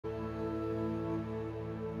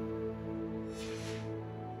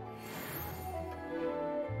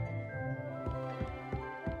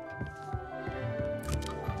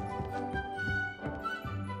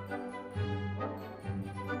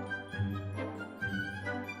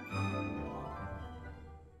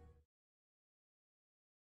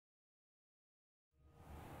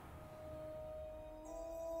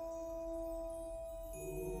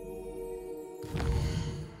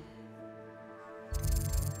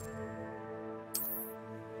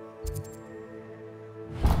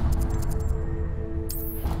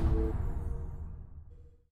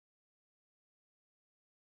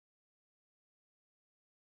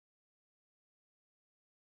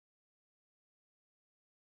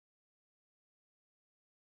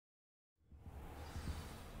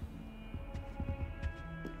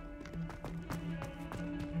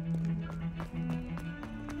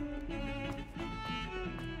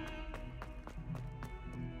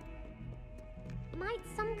might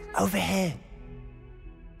some kind Over here.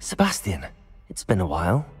 Sebastian, it's been a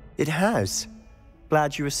while. It has.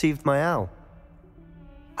 Glad you received my owl.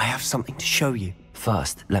 I have something to show you.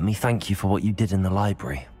 First, let me thank you for what you did in the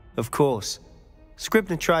library. Of course.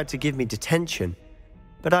 Scribner tried to give me detention,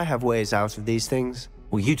 but I have ways out of these things.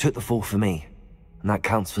 Well, you took the fall for me, and that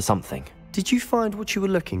counts for something. Did you find what you were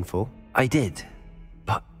looking for? I did,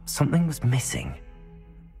 but something was missing.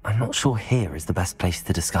 I'm not sure here is the best place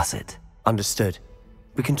to discuss it. Understood.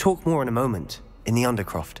 We can talk more in a moment, in the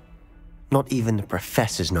Undercroft. Not even the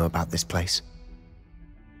professors know about this place.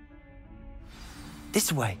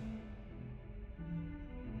 This way.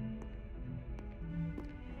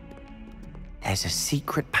 There's a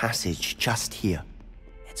secret passage just here.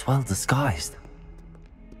 It's well disguised.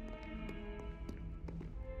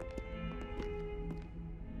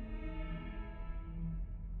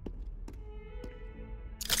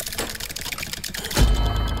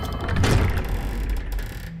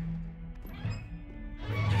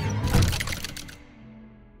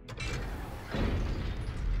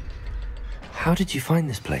 How did you find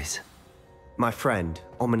this place? My friend,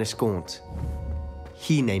 Ominous Gaunt.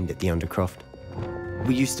 He named it the Undercroft.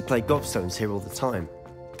 We used to play gobstones here all the time.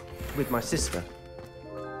 With my sister,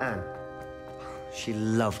 Anne. She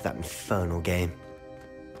loved that infernal game.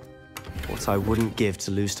 What I wouldn't give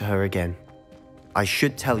to lose to her again. I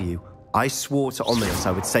should tell you, I swore to Ominous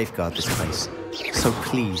I would safeguard this place. So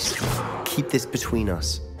please, keep this between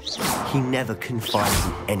us. He never confides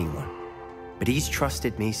in anyone. But he's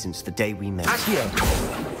trusted me since the day we met.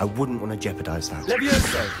 I wouldn't want to jeopardize that.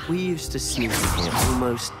 We used to sneak in here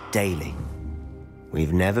almost daily.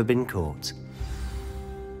 We've never been caught.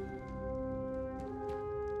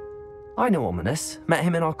 I know Ominous. Met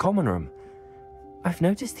him in our common room. I've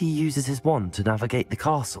noticed he uses his wand to navigate the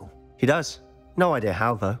castle. He does. No idea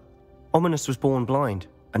how, though. Ominous was born blind,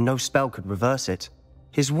 and no spell could reverse it.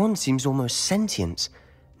 His wand seems almost sentient.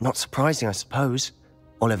 Not surprising, I suppose.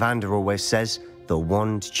 Ollivander always says, the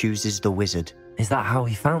wand chooses the wizard. Is that how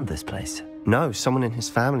he found this place? No, someone in his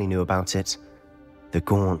family knew about it. The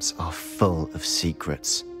Gaunts are full of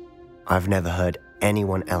secrets. I've never heard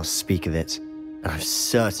anyone else speak of it, and I've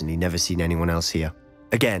certainly never seen anyone else here.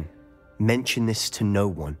 Again, mention this to no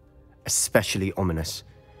one, especially Ominous.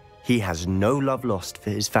 He has no love lost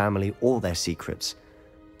for his family or their secrets,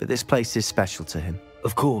 but this place is special to him.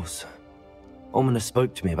 Of course. Ominous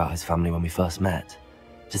spoke to me about his family when we first met.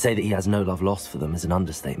 To say that he has no love lost for them is an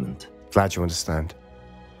understatement. Glad you understand.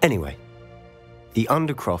 Anyway, the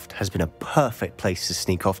Undercroft has been a perfect place to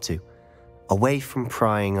sneak off to, away from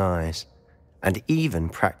prying eyes, and even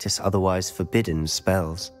practice otherwise forbidden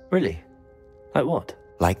spells. Really? Like what?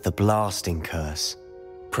 Like the blasting curse.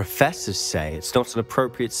 Professors say it's not an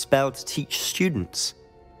appropriate spell to teach students.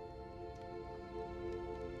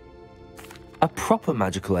 A proper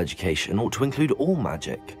magical education ought to include all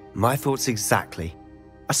magic. My thoughts exactly.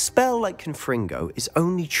 A spell like Confringo is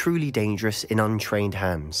only truly dangerous in untrained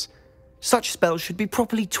hands. Such spells should be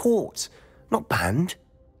properly taught, not banned.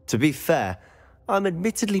 To be fair, I'm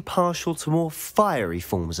admittedly partial to more fiery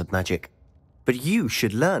forms of magic. But you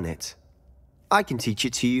should learn it. I can teach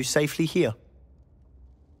it to you safely here.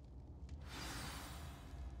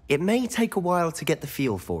 It may take a while to get the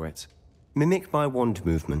feel for it. Mimic my wand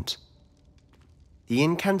movement. The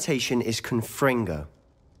incantation is Confringo.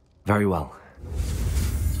 Very well.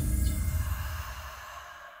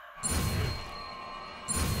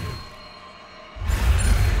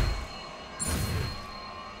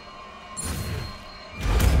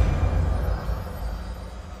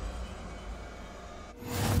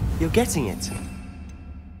 You're getting it.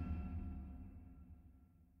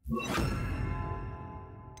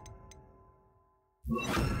 Ready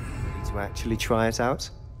to actually try it out?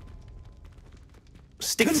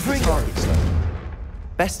 Stick to the targets, though.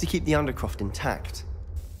 Best to keep the Undercroft intact.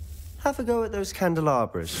 Have a go at those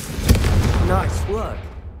candelabras. Nice work.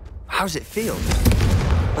 How's it feel?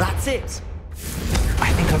 That's it.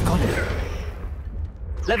 I think I've got it.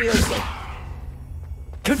 Levioso.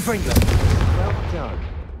 Confringo. Well done.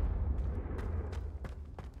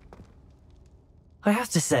 I have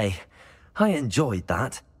to say, I enjoyed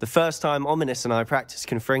that. The first time Ominous and I practiced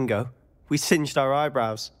Confringo, we singed our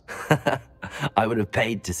eyebrows. I would have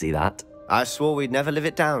paid to see that. I swore we'd never live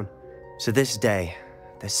it down. So this day,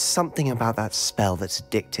 there's something about that spell that's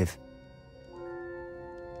addictive.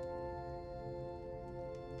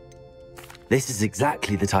 This is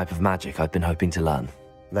exactly the type of magic I've been hoping to learn.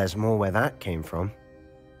 There's more where that came from.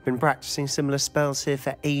 Been practicing similar spells here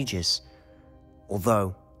for ages.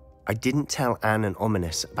 Although, I didn't tell Anne and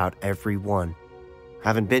Ominous about every one.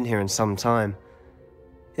 Haven't been here in some time.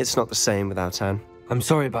 It's not the same without Anne. I'm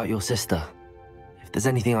sorry about your sister. If there's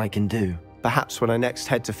anything I can do. Perhaps when I next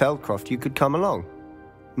head to Feldcroft, you could come along.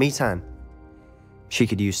 Meet Anne. She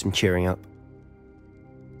could use some cheering up.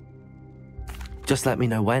 Just let me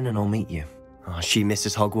know when and I'll meet you. Oh, she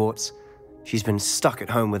misses Hogwarts. She's been stuck at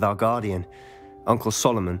home with our guardian, Uncle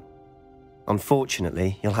Solomon.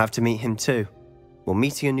 Unfortunately, you'll have to meet him too. Well,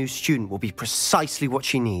 meeting a new student will be precisely what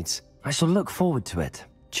she needs. I shall look forward to it.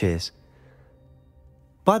 Cheers.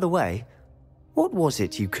 By the way, what was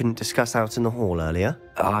it you couldn't discuss out in the hall earlier?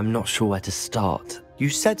 I'm not sure where to start. You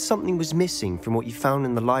said something was missing from what you found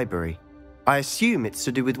in the library. I assume it's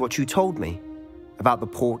to do with what you told me. About the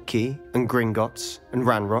Portkey, and Gringotts, and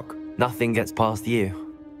Ranrock. Nothing gets past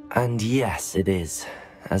you. And yes, it is.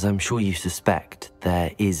 As I'm sure you suspect,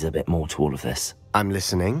 there is a bit more to all of this. I'm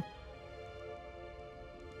listening.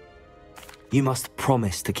 You must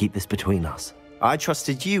promise to keep this between us. I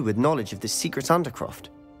trusted you with knowledge of the secret Undercroft.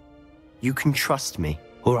 You can trust me.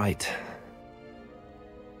 All right.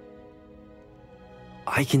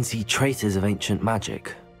 I can see traces of ancient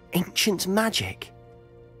magic. Ancient magic?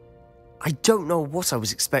 I don't know what I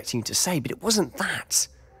was expecting you to say, but it wasn't that.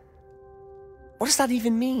 What does that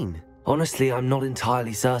even mean? Honestly, I'm not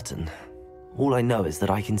entirely certain. All I know is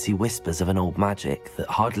that I can see whispers of an old magic that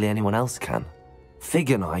hardly anyone else can.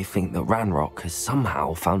 Fig and I think that Ranrock has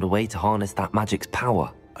somehow found a way to harness that magic's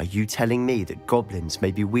power. Are you telling me that goblins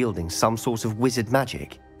may be wielding some sort of wizard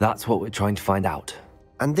magic? That's what we're trying to find out.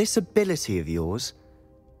 And this ability of yours,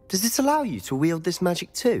 does it allow you to wield this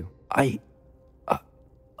magic too?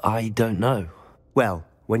 I don't know. Well,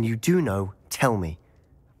 when you do know, tell me.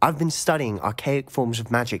 I've been studying archaic forms of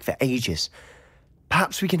magic for ages.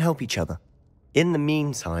 Perhaps we can help each other. In the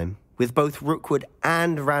meantime, with both Rookwood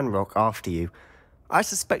and Ranrock after you, I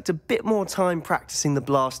suspect a bit more time practicing the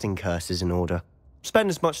blasting curse is in order. Spend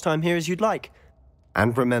as much time here as you'd like.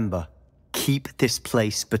 And remember, keep this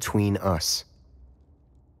place between us.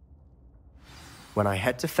 When I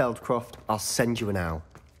head to Feldcroft, I'll send you an owl.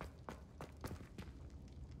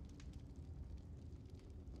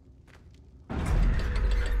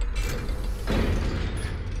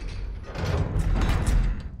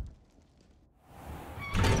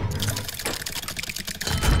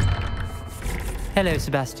 Hello,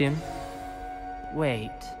 Sebastian.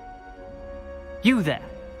 Wait. You there?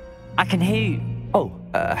 I can hear you. Oh,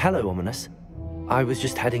 hello, Ominous. I was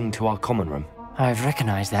just heading to our common room. I've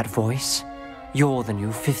recognized that voice. You're the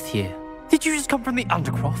new fifth year. Did you just come from the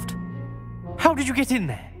Undercroft? How did you get in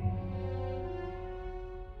there?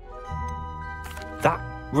 That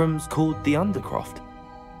room's called the Undercroft.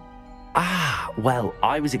 Ah, well,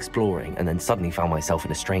 I was exploring and then suddenly found myself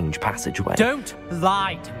in a strange passageway. Don't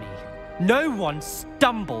lie to me. No one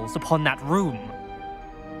stumbles upon that room.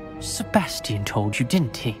 Sebastian told you,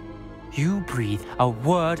 didn't he? You breathe a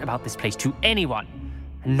word about this place to anyone,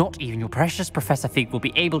 and not even your precious Professor Fig will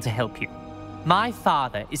be able to help you. My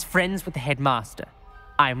father is friends with the headmaster.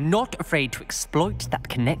 I am not afraid to exploit that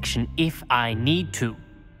connection if I need to.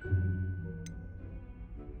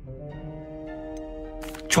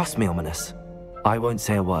 Trust me, Ominous. I won't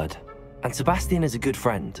say a word. And Sebastian is a good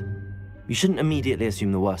friend. You shouldn't immediately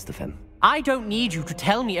assume the worst of him. I don't need you to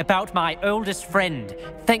tell me about my oldest friend.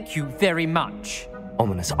 Thank you very much.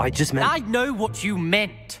 Ominous, I just meant... I know what you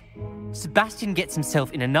meant. Sebastian gets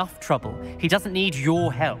himself in enough trouble. He doesn't need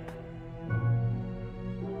your help.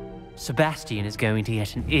 Sebastian is going to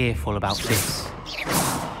get an earful about this. Only a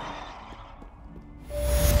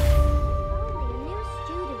new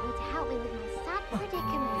student would help me with my sad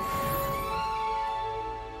predicament.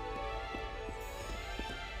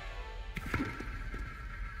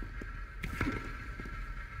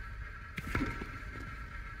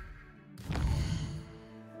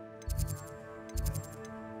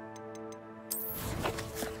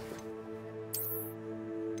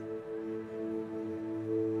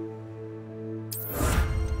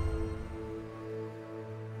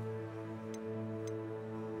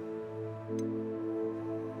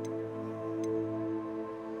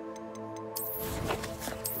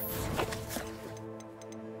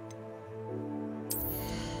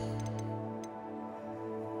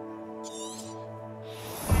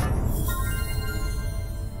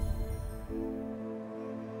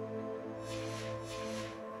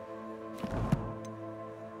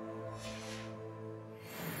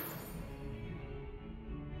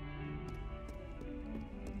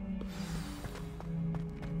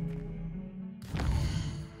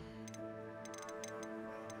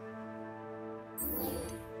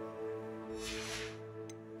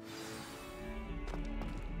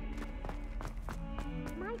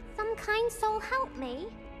 Might some kind soul help me?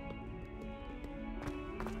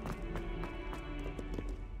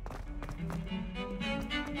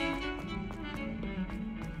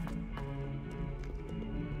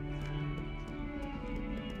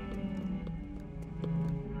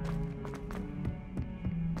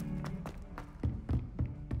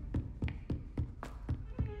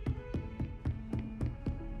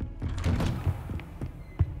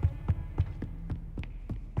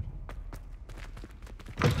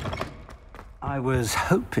 I was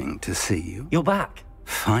hoping to see you. You're back.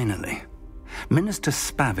 Finally. Minister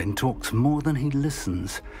Spavin talks more than he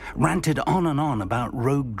listens. Ranted on and on about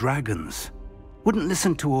rogue dragons. Wouldn't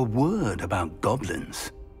listen to a word about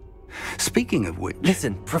goblins. Speaking of which...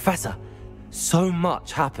 Listen, Professor. So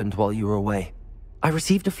much happened while you were away. I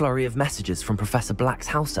received a flurry of messages from Professor Black's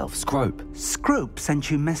house elf, Scrope. Scrope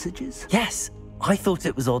sent you messages? Yes, I thought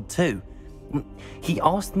it was odd too. He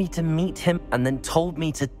asked me to meet him and then told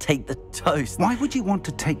me to take the toast. Why would you want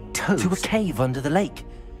to take toast? To a cave under the lake.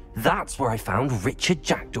 That's where I found Richard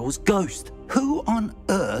Jackdaw's ghost. Who on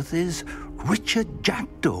earth is Richard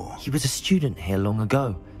Jackdaw? He was a student here long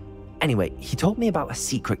ago. Anyway, he told me about a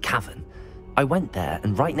secret cavern. I went there,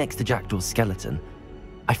 and right next to Jackdaw's skeleton,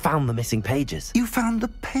 I found the missing pages. You found the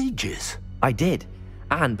pages? I did.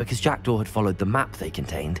 And because Jackdaw had followed the map they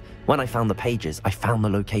contained, when I found the pages, I found the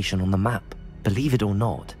location on the map. Believe it or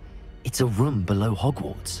not, it's a room below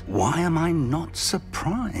Hogwarts. Why am I not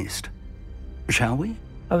surprised? Shall we?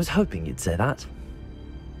 I was hoping you'd say that.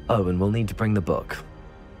 Oh, and we'll need to bring the book.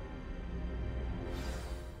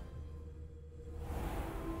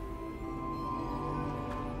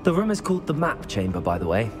 The room is called the Map Chamber, by the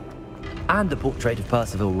way. And a portrait of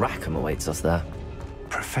Percival Rackham awaits us there.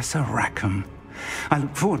 Professor Rackham. I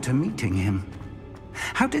look forward to meeting him.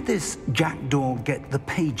 How did this Jackdaw get the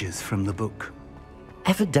pages from the book?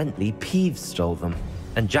 Evidently, Peeves stole them,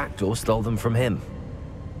 and Jackdaw stole them from him.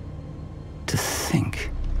 To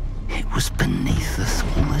think it was beneath us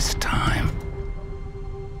all this time.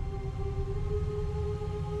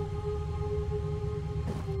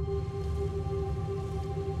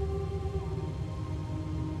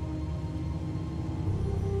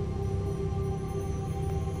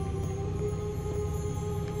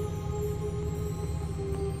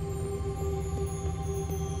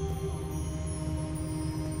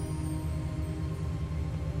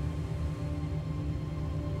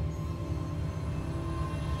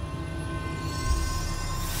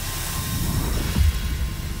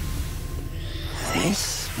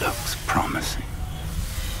 This looks promising.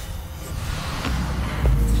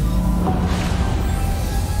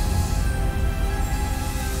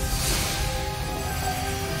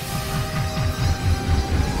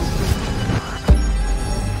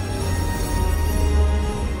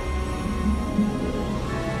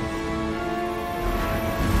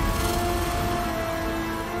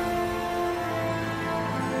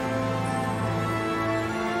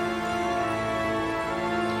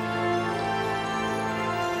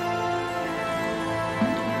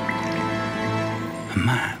 A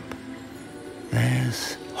map.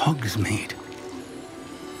 There's Hogsmeade.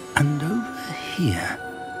 And over here,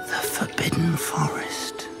 the Forbidden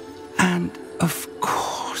Forest. And, of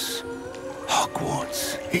course,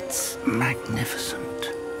 Hogwarts. It's magnificent.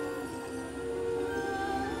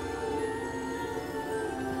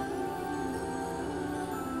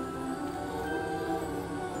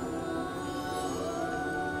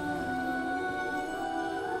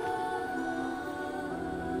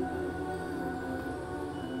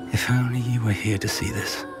 If only you were here to see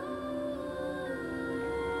this.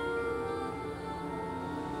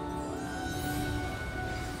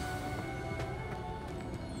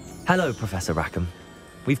 Hello, Professor Rackham.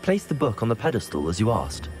 We've placed the book on the pedestal as you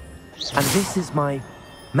asked. And this is my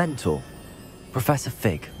mentor, Professor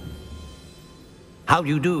Fig. How do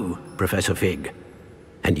you do, Professor Fig?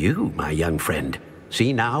 And you, my young friend,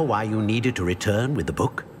 see now why you needed to return with the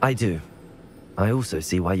book? I do. I also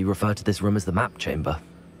see why you refer to this room as the Map Chamber.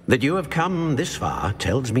 That you have come this far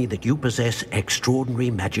tells me that you possess extraordinary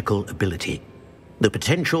magical ability, the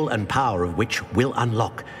potential and power of which will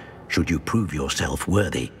unlock should you prove yourself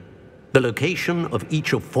worthy. The location of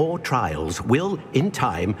each of 4 trials will, in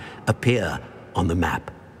time, appear on the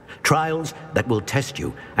map. Trials that will test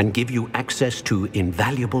you and give you access to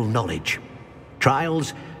invaluable knowledge.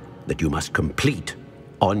 Trials that you must complete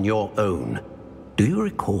on your own. Do you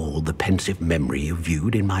recall the pensive memory you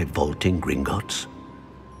viewed in my vault in Gringotts?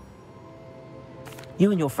 You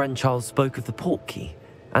and your friend Charles spoke of the Portkey,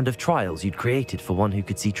 and of trials you'd created for one who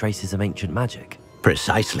could see traces of ancient magic.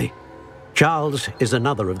 Precisely. Charles is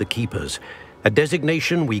another of the Keepers, a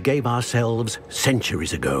designation we gave ourselves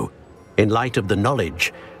centuries ago, in light of the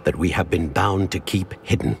knowledge that we have been bound to keep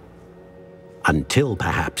hidden. Until,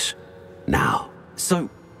 perhaps, now. So,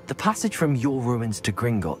 the passage from your ruins to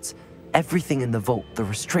Gringotts, everything in the vault, the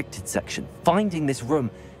restricted section, finding this room,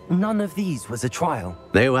 none of these was a trial.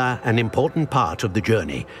 They were an important part of the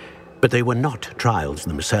journey, but they were not trials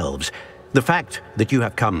themselves. The fact that you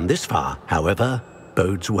have come this far, however,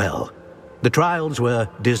 bodes well. The trials were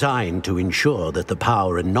designed to ensure that the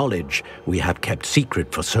power and knowledge we have kept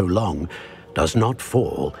secret for so long does not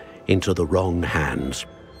fall into the wrong hands.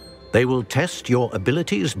 They will test your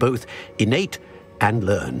abilities, both innate and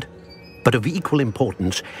learned. But of equal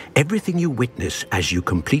importance, everything you witness as you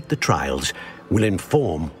complete the trials will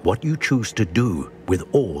inform what you choose to do with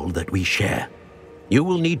all that we share. You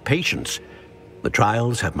will need patience. The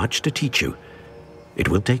trials have much to teach you. It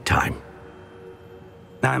will take time.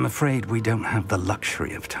 I'm afraid we don't have the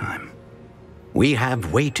luxury of time. We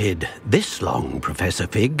have waited this long, Professor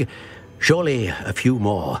Fig. Surely a few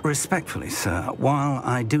more. Respectfully, sir, while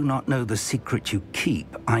I do not know the secret you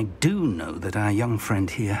keep, I do know that our young friend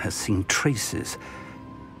here has seen traces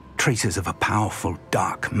of a powerful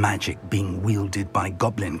dark magic being wielded by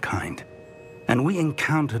goblin kind. And we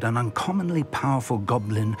encountered an uncommonly powerful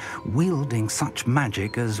goblin wielding such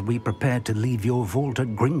magic as we prepared to leave your vault at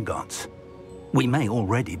Gringotts. We may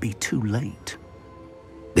already be too late.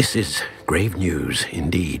 This is grave news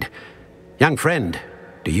indeed. Young friend,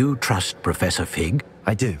 do you trust Professor Fig?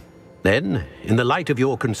 I do. Then, in the light of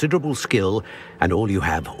your considerable skill and all you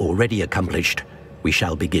have already accomplished, we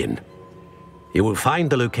shall begin. You will find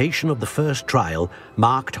the location of the first trial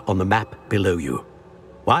marked on the map below you.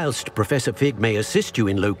 Whilst Professor Fig may assist you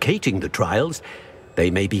in locating the trials, they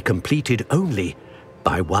may be completed only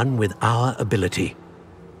by one with our ability.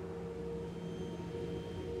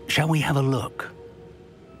 Shall we have a look?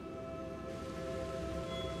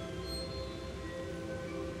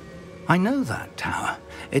 I know that tower.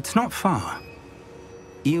 It's not far.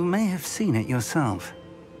 You may have seen it yourself.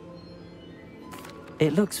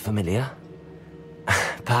 It looks familiar.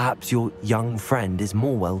 Perhaps your young friend is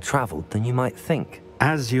more well-traveled than you might think.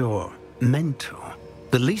 As your mentor,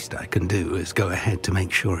 the least I can do is go ahead to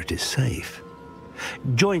make sure it is safe.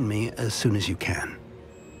 Join me as soon as you can.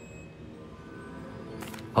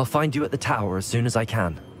 I'll find you at the tower as soon as I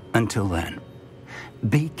can. Until then,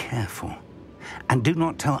 be careful, and do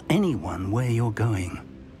not tell anyone where you're going.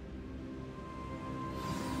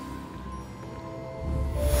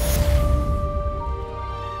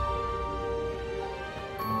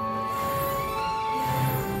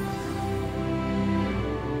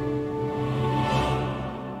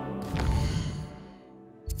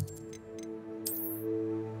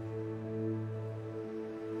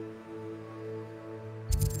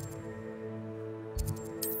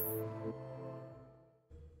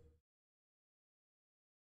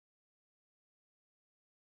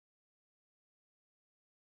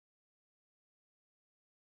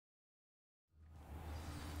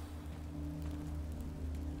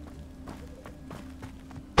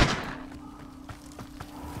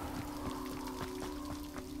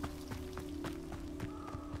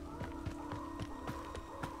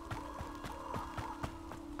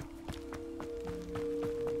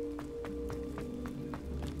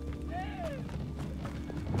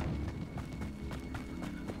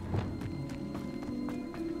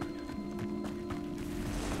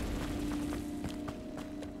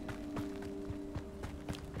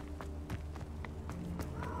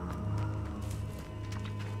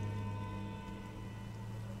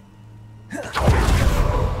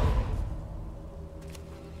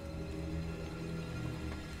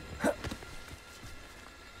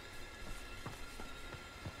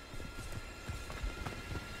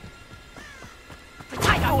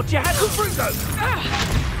 You had Confringo!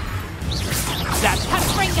 That's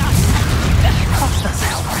Confringo! What does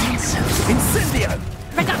hell ransom? Incendio!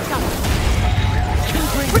 Reducto!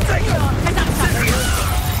 Confringo! Reducto!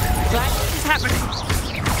 What is happening?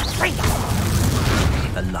 Confringo!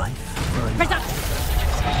 A life for a Reducto!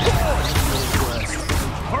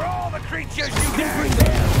 For all the creatures you can bring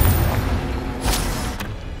there!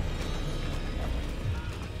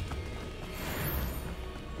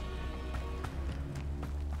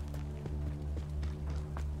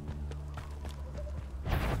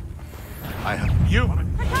 I have you. Get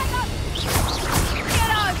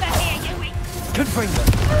over here, you weak! Confringo!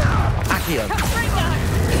 Accio! Confringo!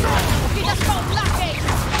 You just got lucky!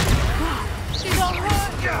 You got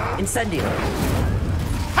hurt! Incendio!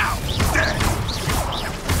 How dare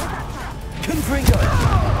Confringo!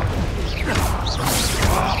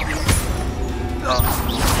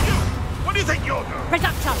 What do you think you're doing?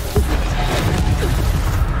 Reducto!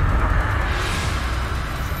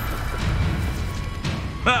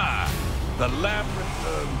 Ah! The lamb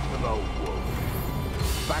returns to the wool.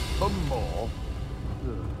 Back for more.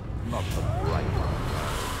 Not the bright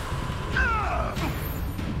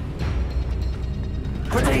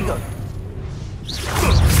Protego!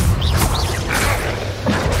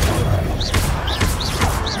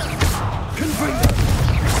 Confringo!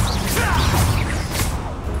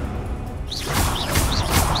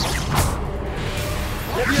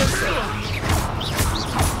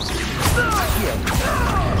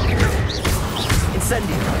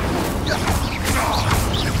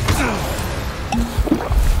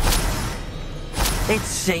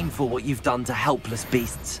 It's shameful what you've done to helpless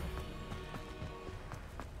beasts.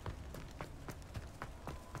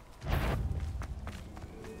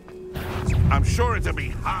 I'm sure it'll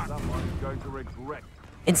be hard. Someone's going to regret.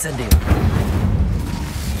 Incendio.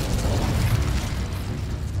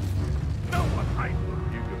 No, but I...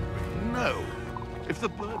 You can be... No. If the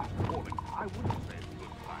bird is calling, I wouldn't say it's a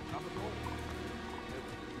good sign, not at all.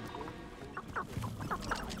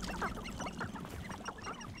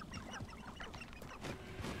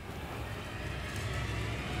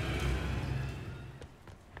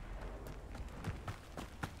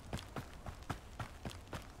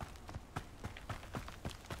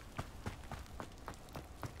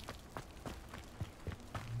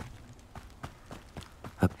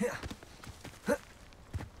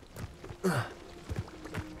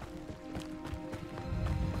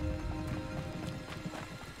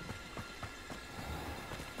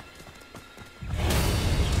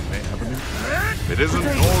 It isn't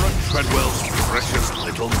Nora Treadwell's precious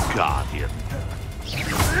little guardian.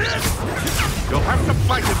 You'll have to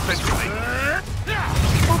fight eventually.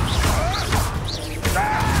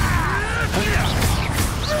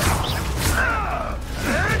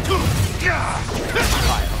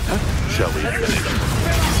 Shall we finish?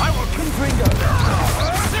 I will Confringo.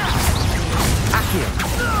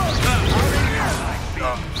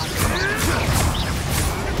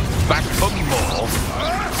 Back for more.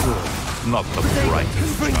 Not the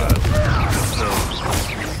brightest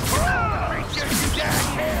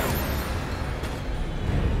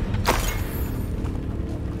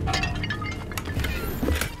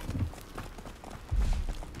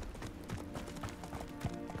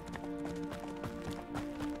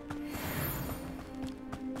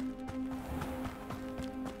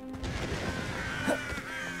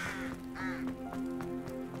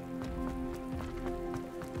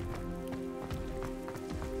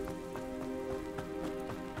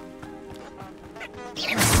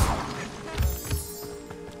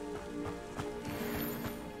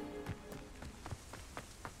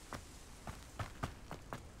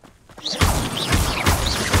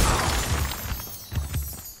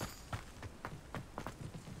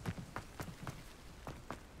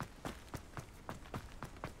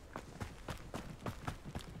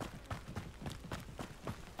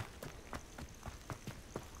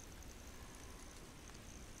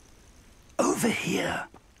Over here.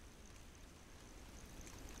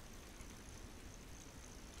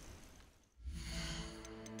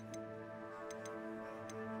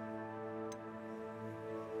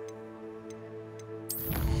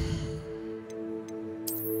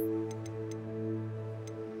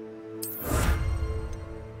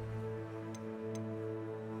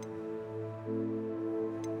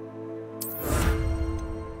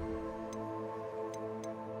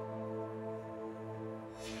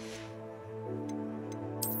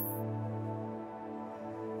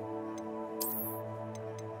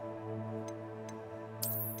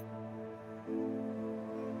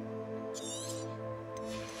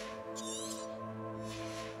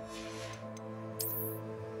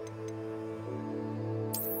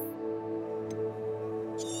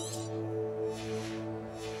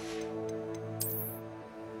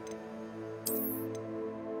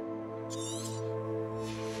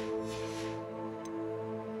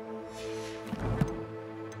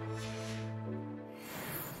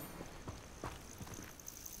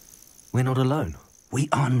 We're not alone. We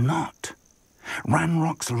are not.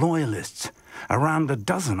 Ranrock's loyalists. Around a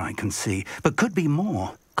dozen I can see, but could be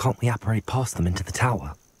more. Can't we apparate past them into the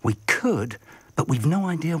tower? We could, but we've no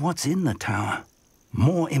idea what's in the tower.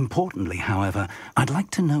 More importantly, however, I'd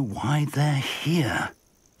like to know why they're here.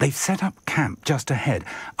 They've set up camp just ahead.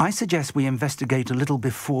 I suggest we investigate a little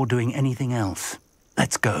before doing anything else.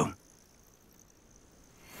 Let's go.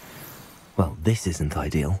 Well, this isn't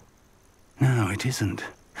ideal. No, it isn't.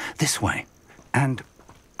 This way. And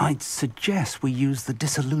I'd suggest we use the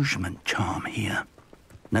disillusionment charm here.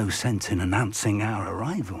 No sense in announcing our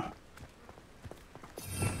arrival.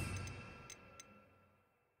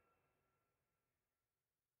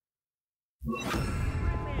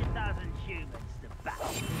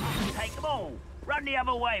 Take them all. Run the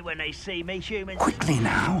other way when they see me, humans. Quickly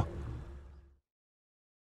now.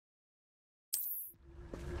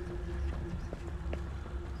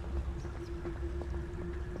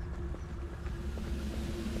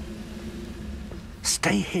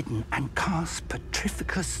 Stay hidden and cast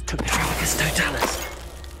Petrificus Totalis.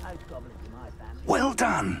 Well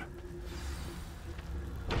done.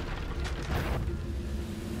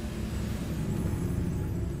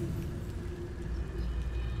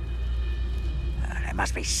 There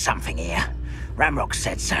must be something here. Ramrock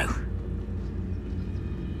said so.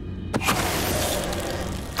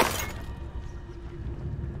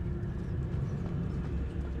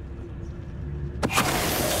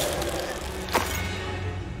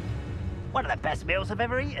 best meals I've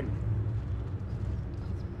ever eaten.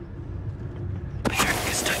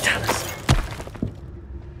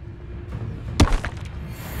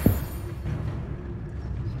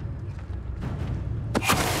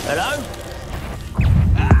 Hello?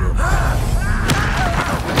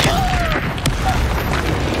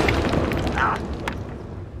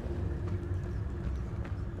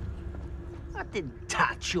 I didn't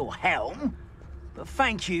touch your helm, but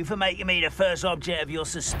thank you for making me the first object of your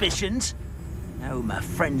suspicions. Know who my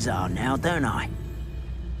friends are now, don't I?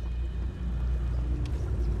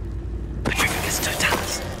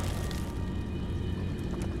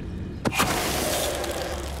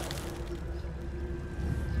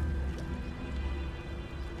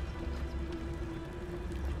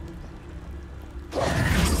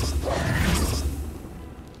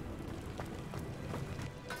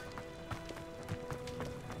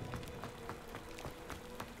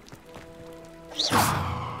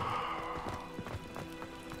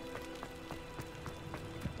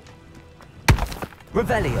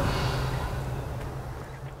 Revelio.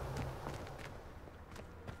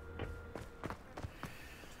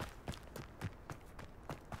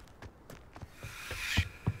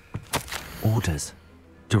 Orders.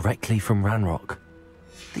 Directly from Ranrock.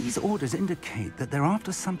 These orders indicate that they're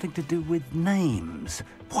after something to do with names.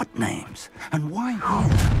 What names? And why here?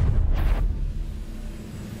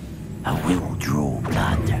 I will draw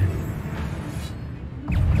blood.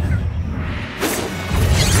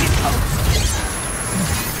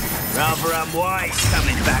 Rather unwise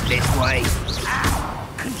coming back this way.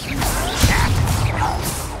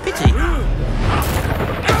 Pity.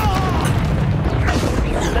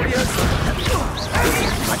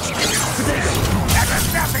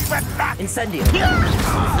 Incendio.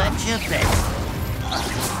 That's your best.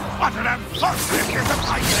 What an unfortunate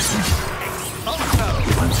disappointment!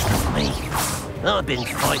 Won't stop me. I've been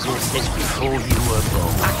fighting since before you were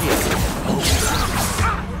born.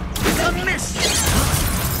 A miss!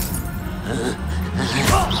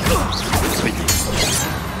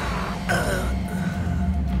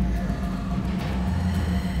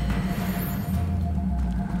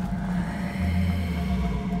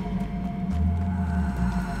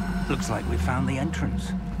 Looks like we found the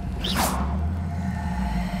entrance.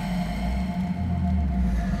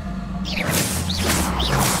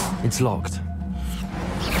 It's locked.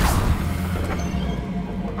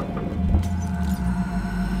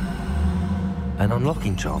 An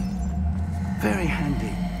unlocking charm. Very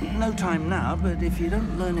handy. No time now, but if you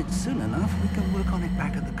don't learn it soon enough, we can work on it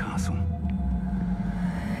back at the castle.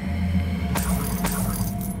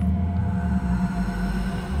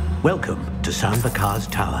 Welcome to Sambakar's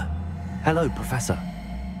Tower. Hello, Professor.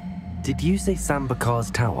 Did you say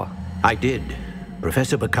Sambakar's Tower? I did.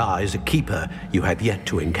 Professor Bakar is a keeper you have yet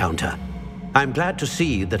to encounter. I'm glad to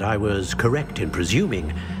see that I was correct in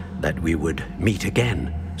presuming that we would meet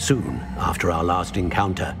again soon after our last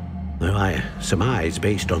encounter. Though I surmise,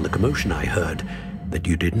 based on the commotion I heard, that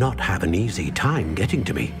you did not have an easy time getting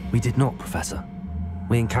to me. We did not, Professor.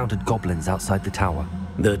 We encountered goblins outside the tower.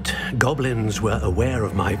 That goblins were aware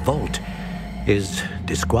of my vault is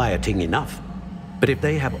disquieting enough. But if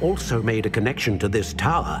they have also made a connection to this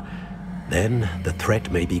tower, then the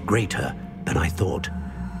threat may be greater than I thought.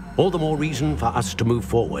 All the more reason for us to move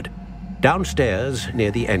forward. Downstairs,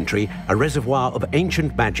 near the entry, a reservoir of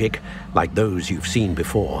ancient magic, like those you've seen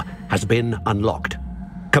before, has been unlocked.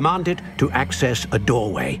 Command it to access a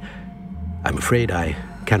doorway. I'm afraid I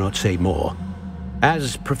cannot say more.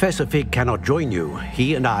 As Professor Fig cannot join you,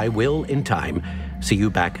 he and I will, in time, see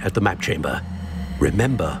you back at the map chamber.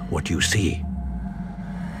 Remember what you see.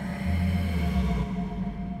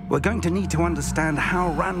 We're going to need to understand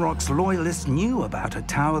how Ranrock's loyalists knew about a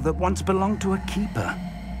tower that once belonged to a keeper.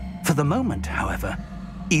 For the moment, however,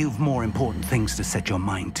 you've more important things to set your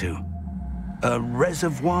mind to. A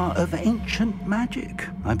reservoir of ancient magic,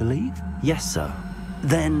 I believe? Yes, sir.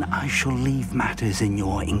 Then I shall leave matters in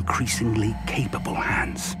your increasingly capable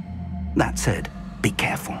hands. That said, be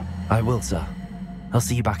careful. I will, sir. I'll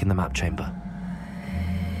see you back in the map chamber.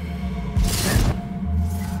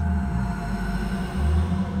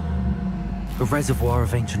 A reservoir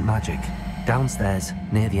of ancient magic, downstairs,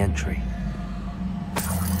 near the entry.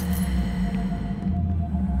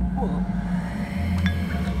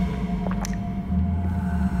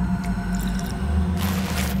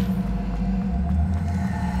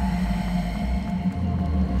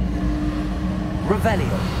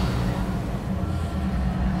 Revelio.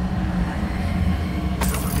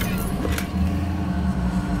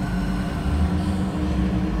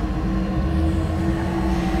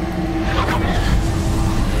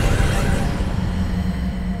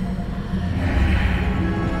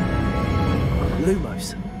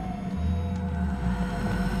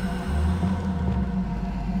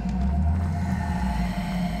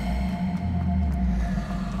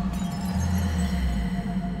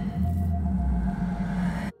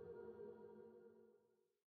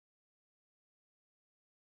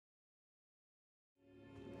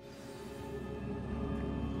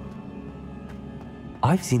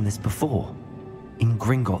 I've seen this before, in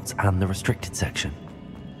Gringotts and the restricted section.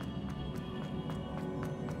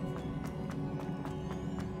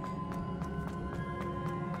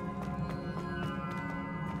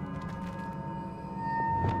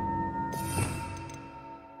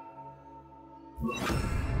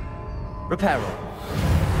 Repair all.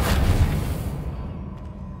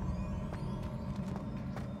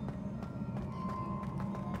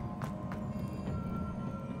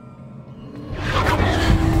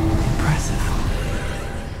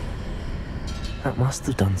 That must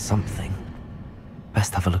have done something.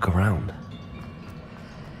 Best have a look around.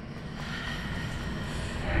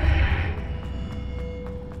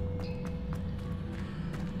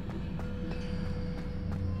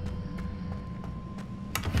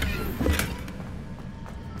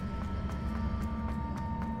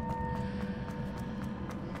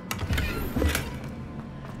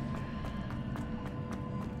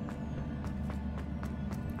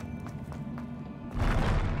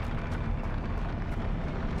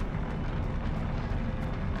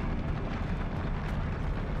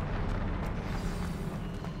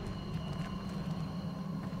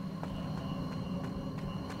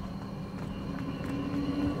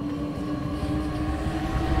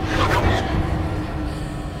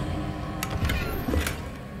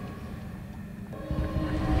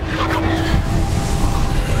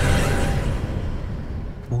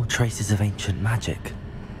 Traces of ancient magic.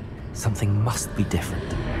 Something must be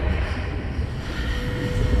different.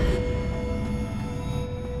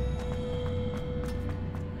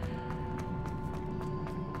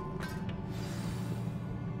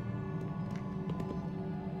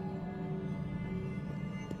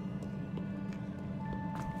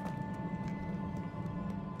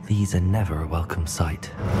 These are never a welcome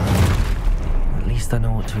sight. At least I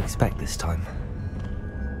know what to expect this time.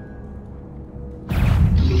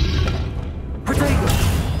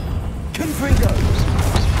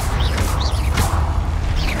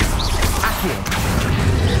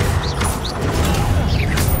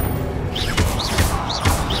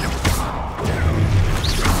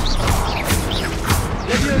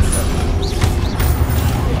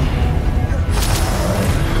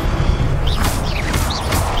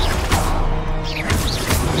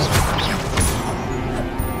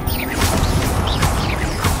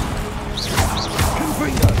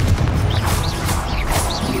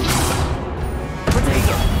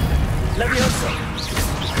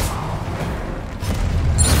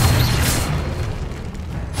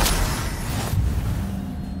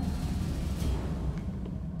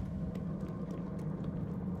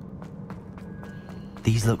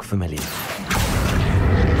 These look familiar.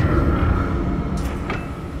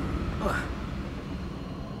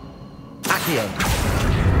 Accio!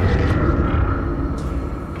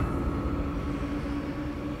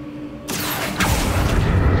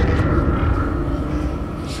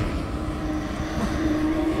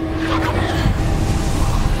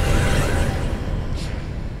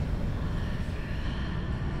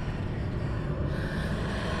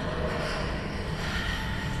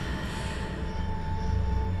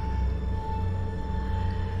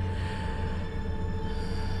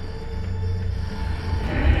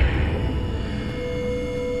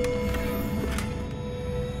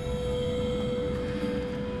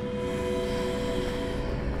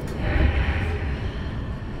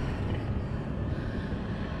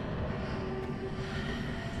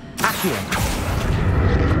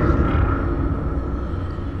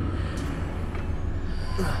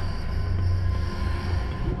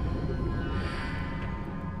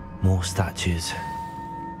 More statues.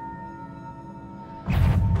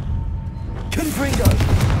 Confringo!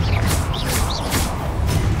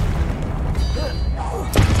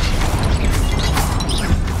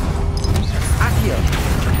 Accio!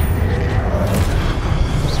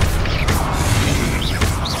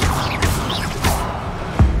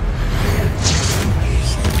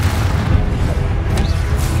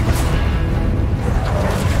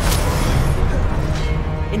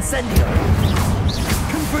 Incendio!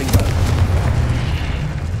 Confringo!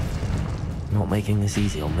 Not making this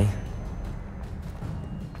easy on me.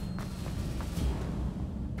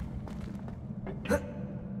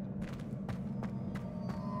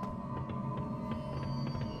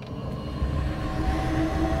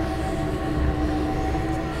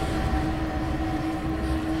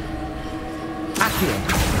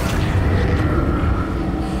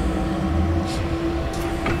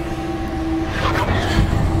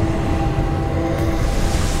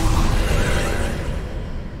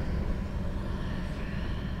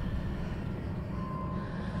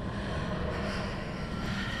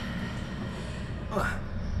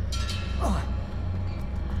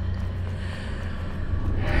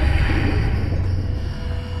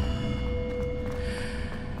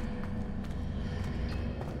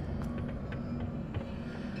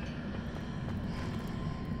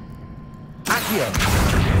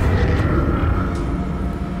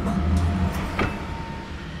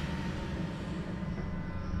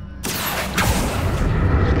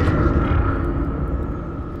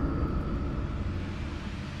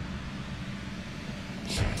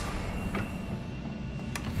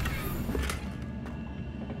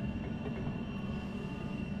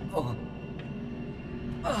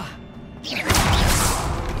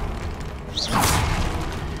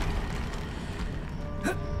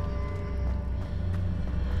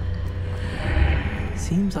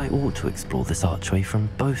 Seems I ought to explore this archway from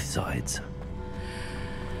both sides.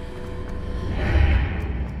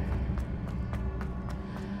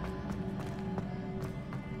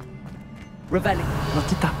 Revelling. What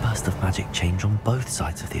did that burst of magic change on both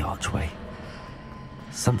sides of the archway?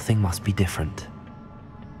 Something must be different.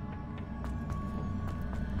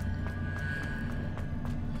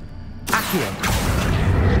 Accio.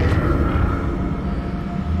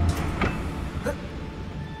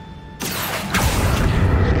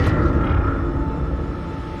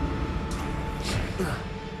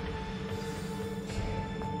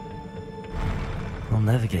 I'll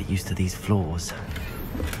never get used to these floors.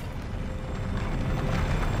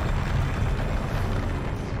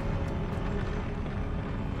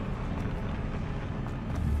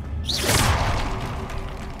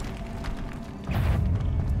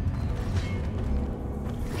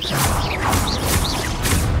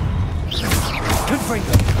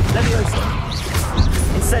 Confringo. Levioso.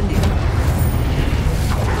 Incendio.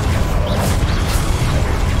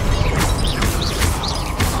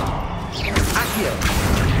 Accio.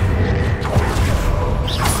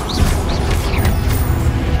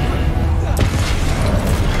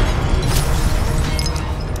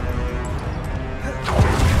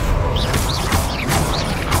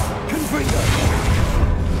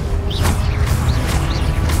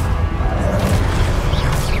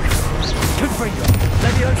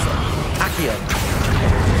 Levioso. Accio.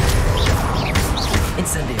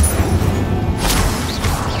 Incendio.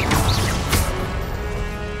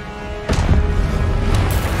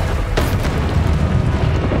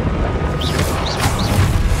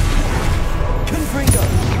 Confringo.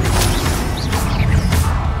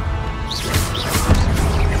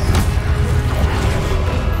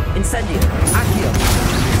 Incendio. Accio.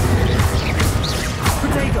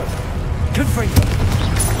 Protego. Confringo.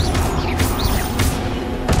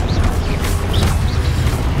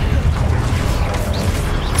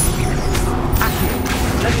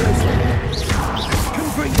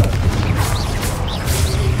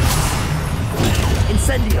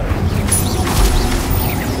 Incendio!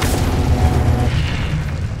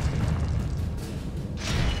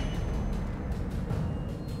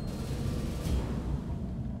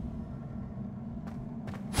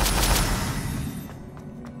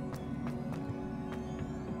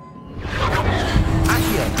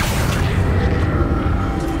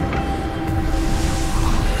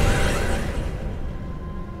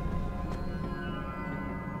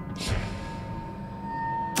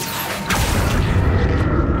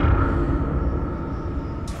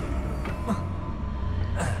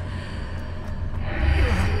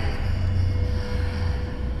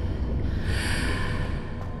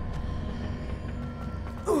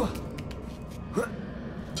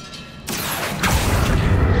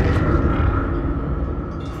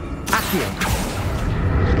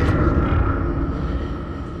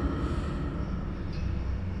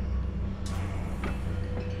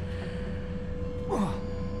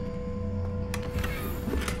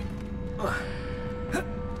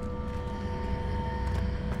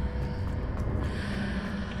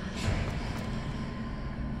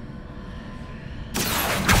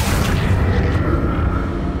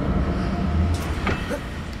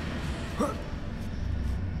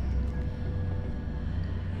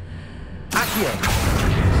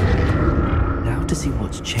 Now to see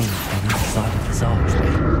what's changed on each side of this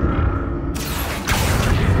archway.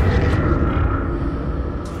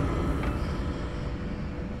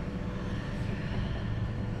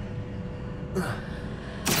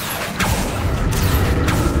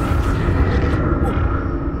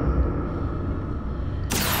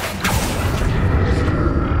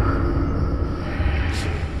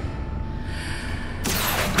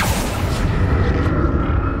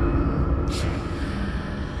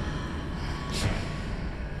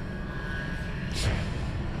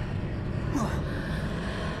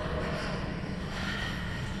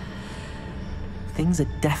 Things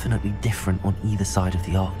are definitely different on either side of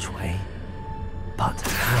the archway. But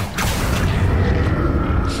how?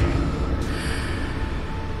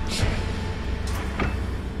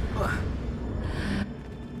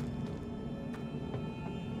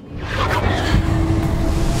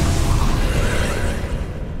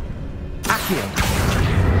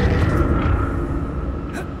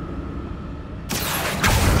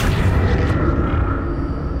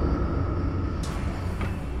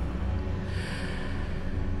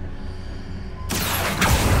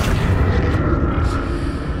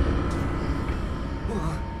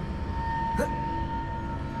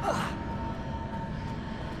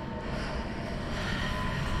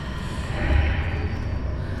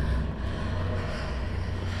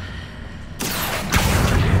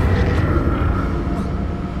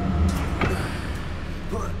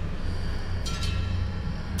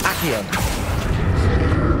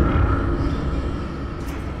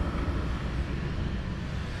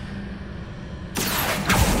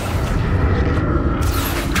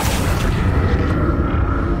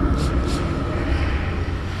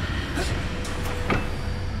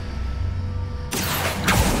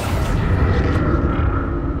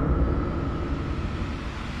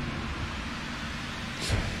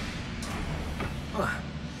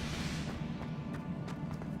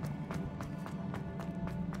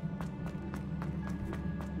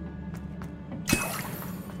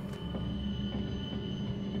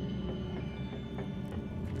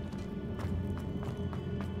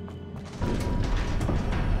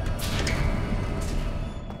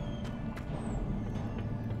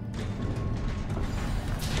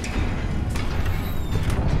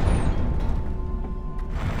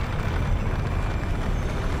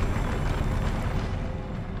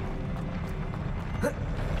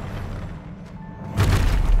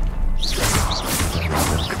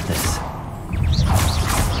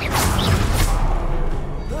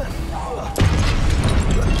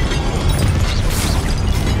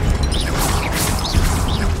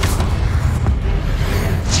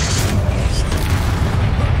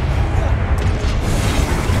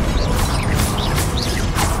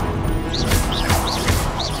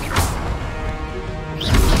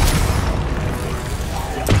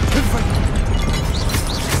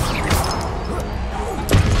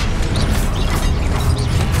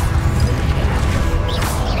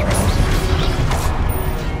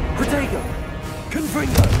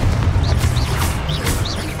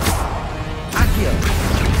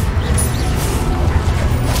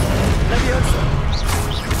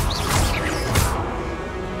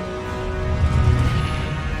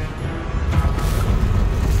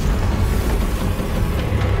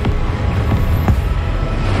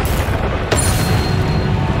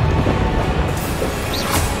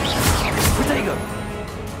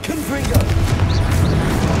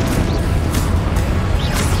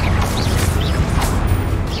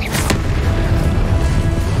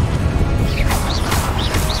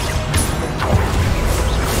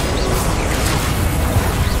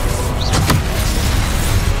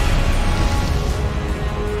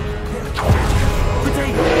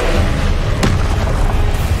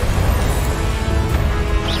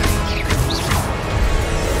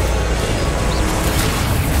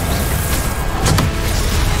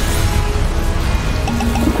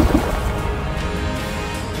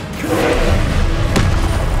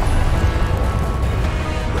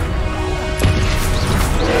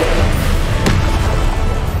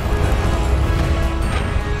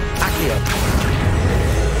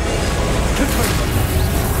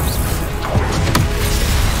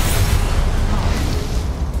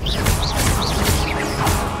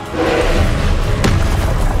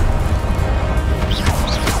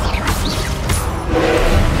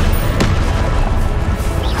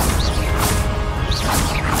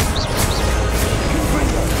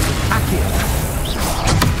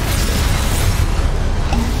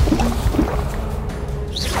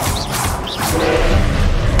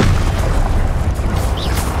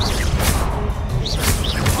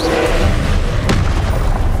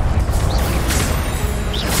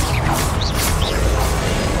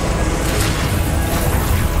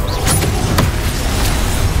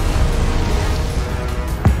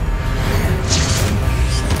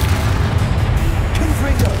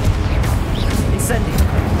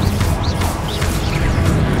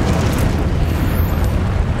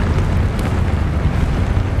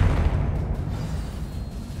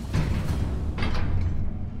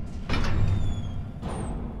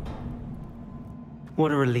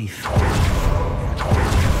 What a relief.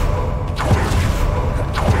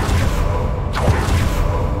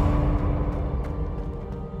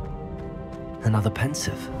 Another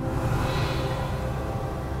pensive.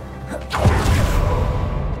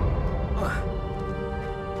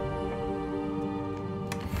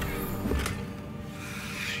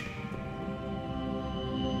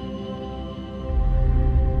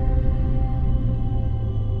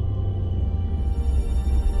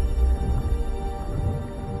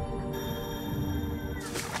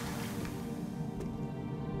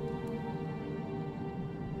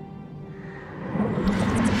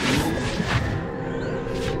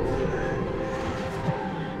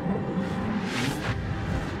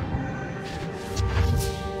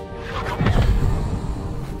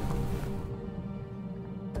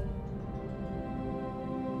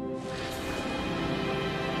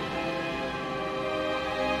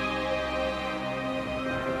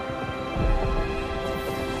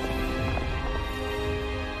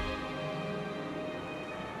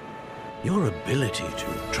 Your ability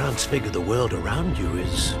to transfigure the world around you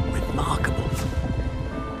is remarkable.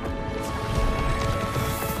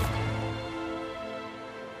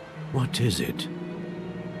 What is it?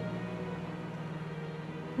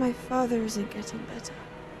 My father isn't getting better.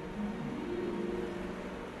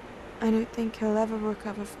 I don't think he'll ever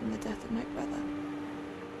recover from the death of my brother.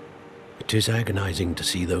 It is agonizing to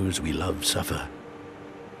see those we love suffer.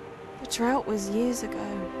 The drought was years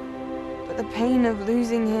ago, but the pain of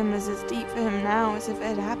losing him is as deep for him now as if it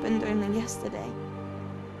had happened only yesterday.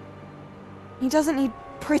 He doesn't need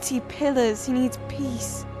pretty pillars, he needs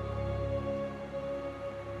peace.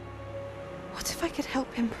 What if I could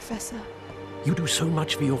help him, Professor? You do so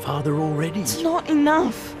much for your father already. It's not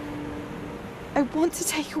enough. I want to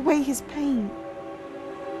take away his pain.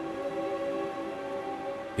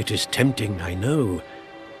 It is tempting, I know,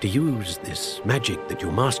 to use this magic that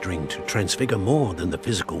you're mastering to transfigure more than the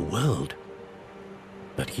physical world.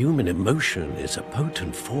 But human emotion is a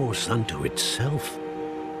potent force unto itself.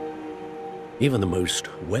 Even the most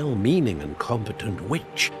well-meaning and competent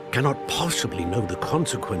witch cannot possibly know the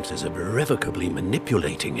consequences of irrevocably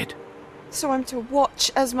manipulating it. So I'm to watch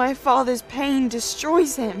as my father's pain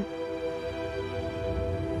destroys him.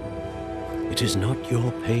 It is not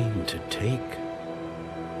your pain to take.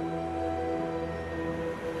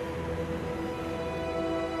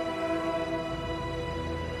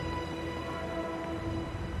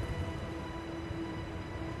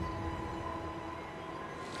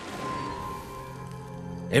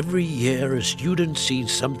 Every year, a student sees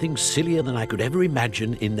something sillier than I could ever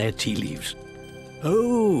imagine in their tea leaves.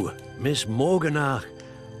 Oh, Miss Morganach,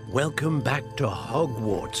 welcome back to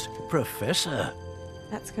Hogwarts, Professor.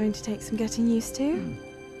 That's going to take some getting used to.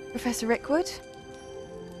 Professor Rickwood?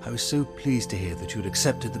 I was so pleased to hear that you had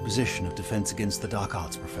accepted the position of Defense Against the Dark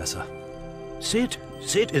Arts, Professor. Sit,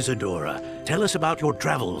 Isadora. Tell us about your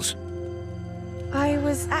travels. I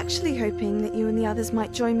was actually hoping that you and the others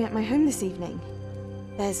might join me at my home this evening.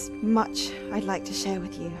 There's much I'd like to share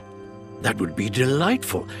with you. That would be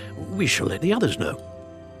delightful. We shall let the others know.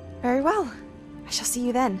 Very well. I shall see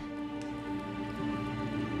you then.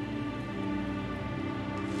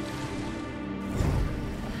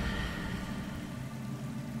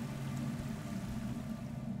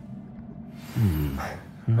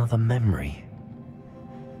 Another memory.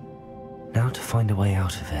 Now to find a way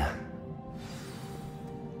out of here.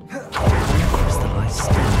 Crystallized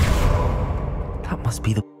stone. That must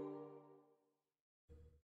be the...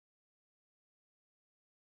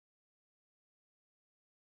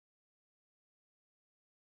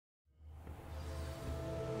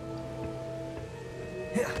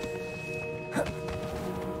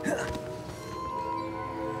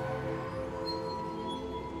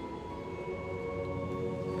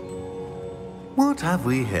 What have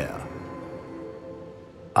we here?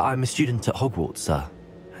 I'm a student at Hogwarts, sir.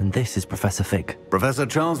 And this is Professor Fig. Professor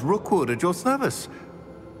Charles Rookwood at your service.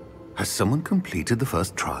 Has someone completed the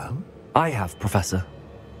first trial? I have, Professor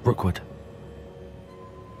Rookwood.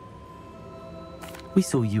 We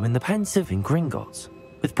saw you in the Pensive in Gringotts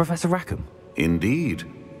with Professor Rackham. Indeed.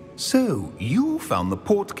 So, you found the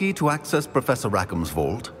portkey to access Professor Rackham's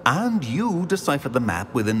vault, and you deciphered the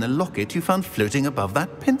map within the locket you found floating above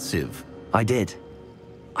that Pensive. I did.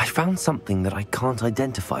 I found something that I can't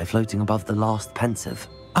identify floating above the last Pensive.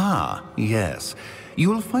 Ah, yes. You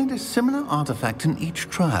will find a similar artifact in each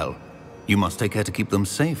trial. You must take care to keep them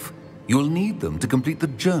safe. You will need them to complete the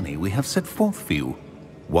journey we have set forth for you.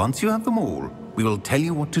 Once you have them all, we will tell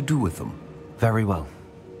you what to do with them. Very well.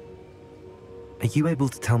 Are you able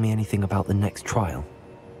to tell me anything about the next trial?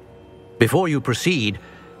 Before you proceed,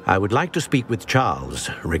 I would like to speak with Charles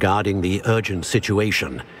regarding the urgent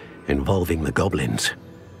situation involving the goblins.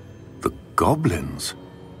 The goblins?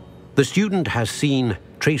 The student has seen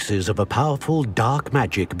traces of a powerful dark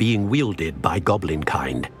magic being wielded by goblin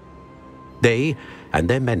kind. They and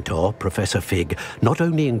their mentor, Professor Fig, not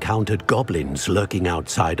only encountered goblins lurking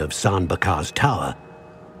outside of Sanbakar's tower,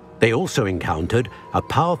 they also encountered a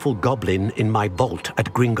powerful goblin in my vault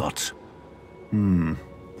at Gringotts.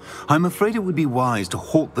 I'm afraid it would be wise to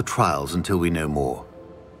halt the trials until we know more.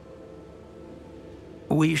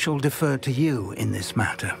 We shall defer to you in this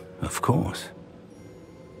matter, of course.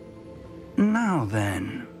 Now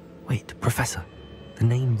then... Wait, Professor. The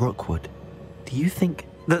name Rookwood. Do you think...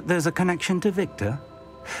 that there's a connection to Victor?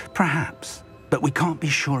 Perhaps, but we can't be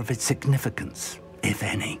sure of its significance, if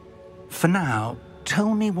any. For now,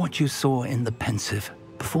 tell me what you saw in the Pensive.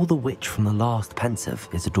 Before the witch from the last Pensive,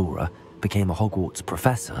 Isadora, became a Hogwarts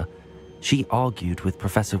professor, she argued with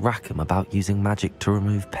Professor Rackham about using magic to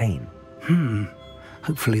remove pain.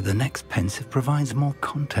 Hopefully the next Pensive provides more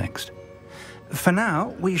context. For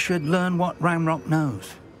now, we should learn what Ranrock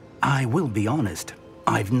knows. I will be honest,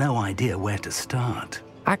 I've no idea where to start.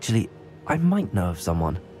 Actually, I might know of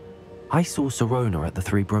someone. I saw Sirona at the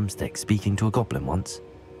Three Broomsticks speaking to a goblin once.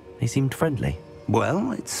 They seemed friendly.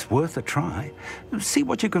 Well, it's worth a try. See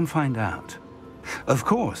what you can find out. Of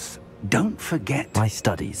course, don't forget... My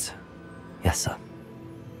studies. Yes, sir.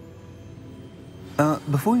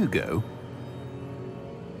 Before you go...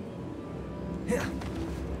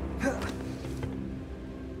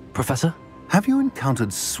 Professor? Have you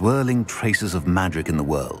encountered swirling traces of magic in the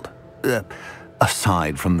world?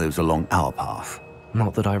 Aside from those along our path?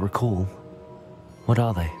 Not that I recall. What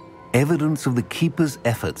are they? Evidence of the Keeper's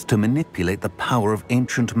efforts to manipulate the power of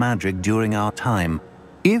ancient magic during our time.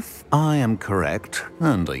 If I am correct,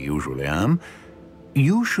 and I usually am,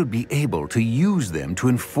 you should be able to use them to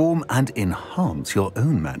inform and enhance your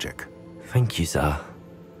own magic. Thank you, sir.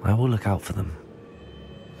 I will look out for them.